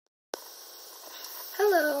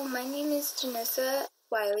Hello, my name is Janessa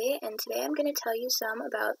Wiley, and today I'm going to tell you some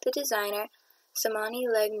about the designer Simone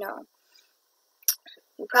Legno.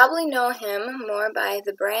 You probably know him more by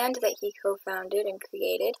the brand that he co-founded and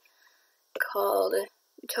created called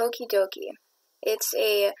Tokidoki. It's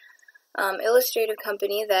a illustrative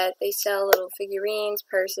company that they sell little figurines,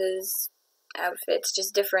 purses, outfits,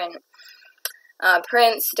 just different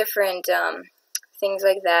prints, different things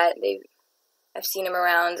like that. I've seen them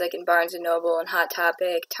around like in Barnes & Noble and Hot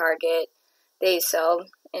Topic, Target. They sell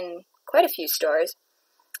in quite a few stores.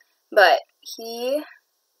 But he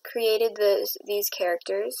created these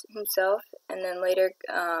characters himself and then later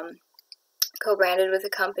co-branded with a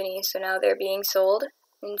company, so now they're being sold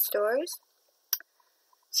in stores.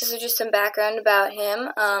 So this is just some background about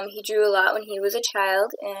him. He drew a lot when he was a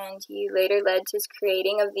child, and he later led to his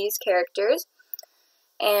creating of these characters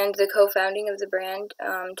and the co-founding of the brand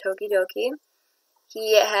Tokidoki.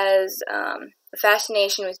 He has a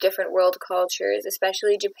fascination with different world cultures,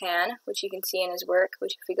 especially Japan, which you can see in his work,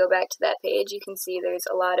 which if we go back to that page, you can see there's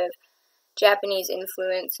a lot of Japanese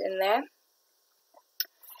influence in there.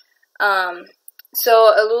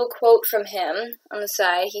 So a little quote from him on the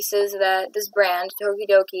side, he says that this brand,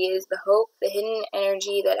 Tokidoki, is the hope, the hidden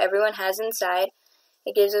energy that everyone has inside.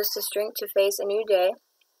 It gives us the strength to face a new day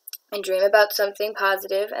and dream about something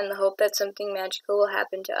positive and the hope that something magical will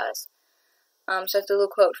happen to us. So that's a little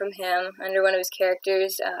quote from him under one of his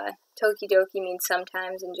characters. Tokidoki means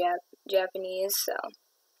sometimes in Japanese, so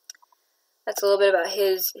that's a little bit about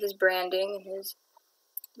his branding and his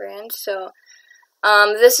brand. So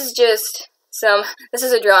this is just this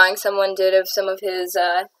is a drawing someone did of some of his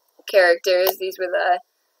characters. These were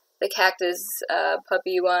the cactus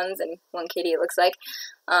puppy ones and one kitty, it looks like.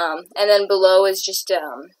 And then below is just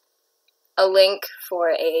a link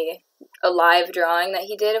for a live drawing that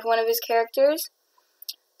he did of one of his characters.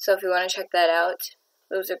 So if you want to check that out,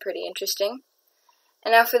 those are pretty interesting.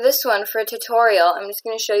 And now for this one, for a tutorial, I'm just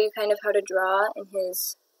going to show you kind of how to draw in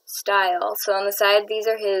his style. So on the side, these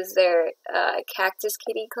are their cactus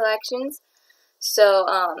kitty collections. So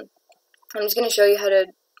I'm just going to show you how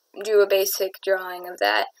to do a basic drawing of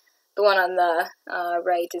that. The one on the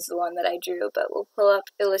right is the one that I drew, but we'll pull up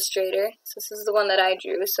Illustrator. So this is the one that I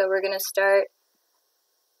drew. So we're going to start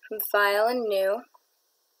from File and New,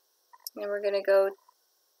 and we're going to go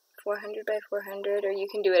 400 by 400, or you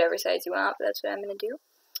can do whatever size you want, but that's what I'm going to do.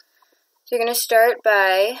 So you're going to start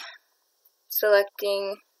by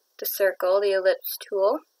selecting the circle, the ellipse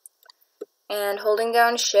tool, and holding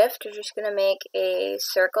down Shift, you're just going to make a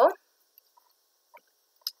circle.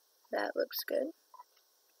 That looks good.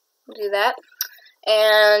 We'll do that.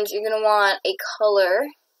 And you're going to want a color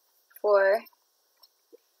for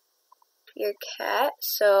your cat.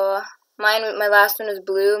 So my last one is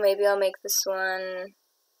blue. Maybe I'll make this one,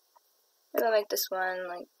 like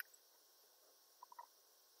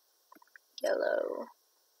yellow.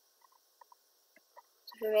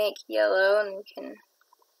 So if we make yellow, and we can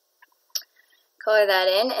color that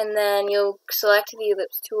in, and then you'll select the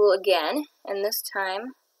ellipse tool again, and this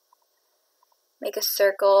time make a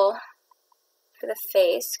circle for the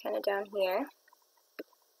face, kind of down here.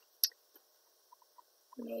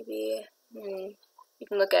 Maybe you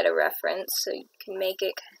can look at a reference, so you can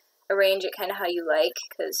arrange it kind of how you like,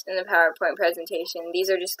 because in the PowerPoint presentation, these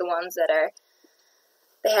are just the ones that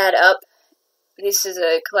they had up. This is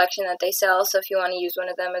a collection that they sell, so if you want to use one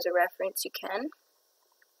of them as a reference, you can.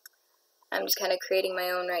 I'm just kind of creating my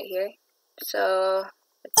own right here. So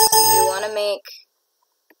you want to make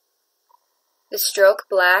the stroke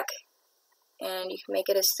black, and you can make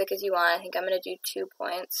it as thick as you want. I think I'm going to do 2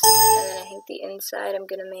 points, and then I think the inside I'm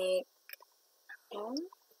going to make, how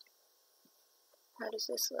does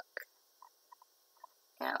this look?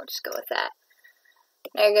 Yeah, I'll just go with that.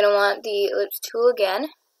 Now you're going to want the ellipse tool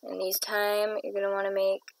again, and this time you're going to want to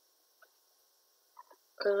make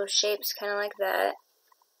little shapes kind of like that,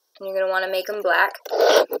 and you're going to want to make them black,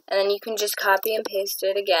 and then you can just copy and paste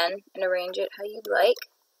it again and arrange it how you'd like.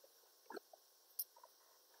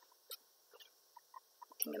 I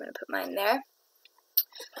think I'm going to put mine there.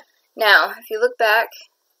 Now, if you look back,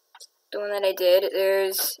 the one that I did,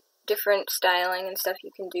 there's different styling and stuff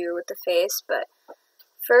you can do with the face, but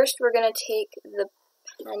first we're going to take the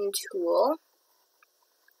pen tool.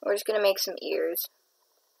 We're just going to make some ears.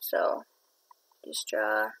 So, just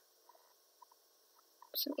draw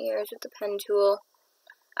some ears with the pen tool.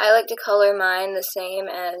 I like to color mine the same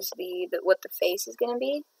as what the face is going to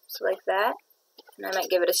be, so like that. And I might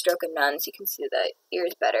give it a stroke of none so you can see the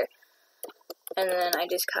ears better. And then I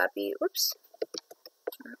just copy, whoops,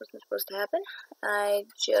 that wasn't supposed to happen. I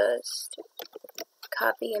just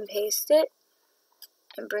copy and paste it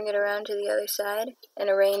and bring it around to the other side and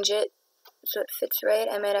arrange it so it fits right.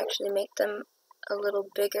 I might actually make them a little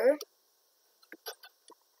bigger.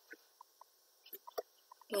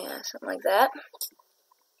 Yeah, something like that.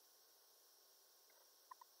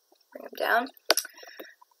 Bring them down.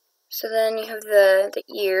 So then you have the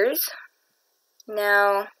ears.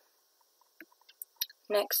 Now,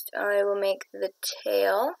 next I will make the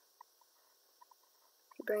tail.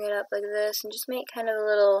 Bring it up like this and just make kind of a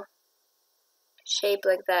little shape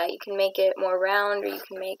like that. You can make it more round or you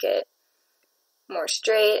can make it more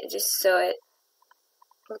straight, just so it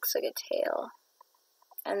looks like a tail.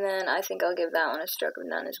 And then I think I'll give that one a stroke of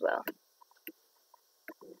none as well.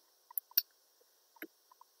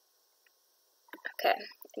 Okay,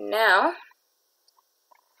 now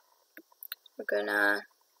we're gonna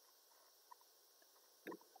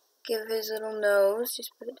give his little nose,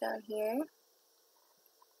 just put it down here.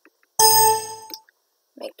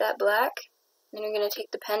 Make that black. Then you're gonna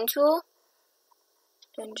take the pen tool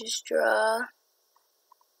and just draw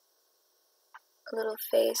a little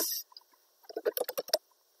face,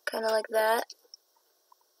 kind of like that,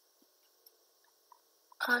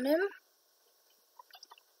 on him.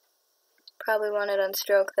 Probably want it on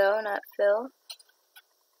stroke though, not fill.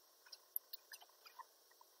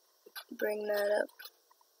 Bring that up.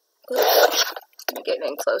 Oops. I'm getting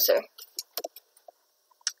in closer.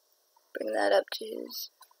 Bring that up to his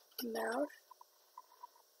mouth.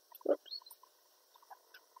 Whoops.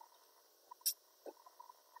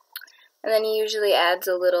 And then he usually adds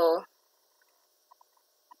a little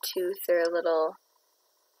tooth or a little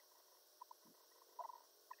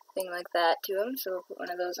thing like that to him, so we'll put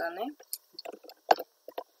one of those on there.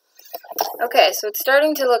 Okay, so it's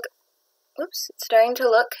starting to look,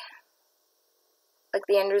 like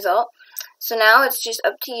the end result. So now it's just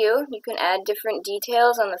up to you. You can add different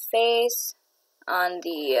details on the face, on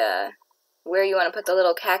the, where you want to put the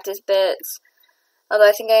little cactus bits. Although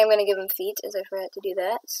I think I am going to give him feet, as I forgot to do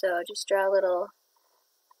that. So just draw little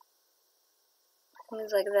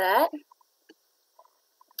things like that.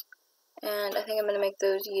 And I think I'm going to make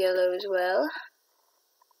those yellow as well.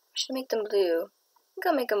 I should make them blue. I think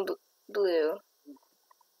I'll make them blue.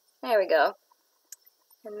 There we go.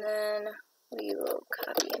 And then we will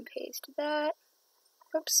copy and paste that.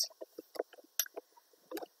 Oops.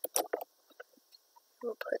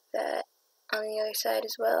 We'll put that on the other side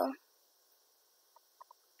as well.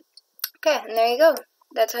 Okay, and there you go.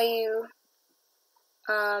 That's how you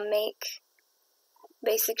make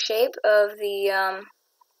basic shape of the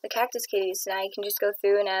cactus kitties. Now you can just go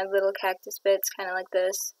through and add little cactus bits, kind of like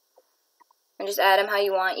this, and just add them how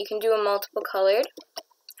you want. You can do them multiple colored,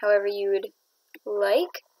 however you would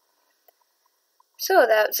like. So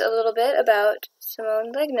that's a little bit about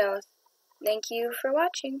Simone Legno. Thank you for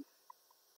watching.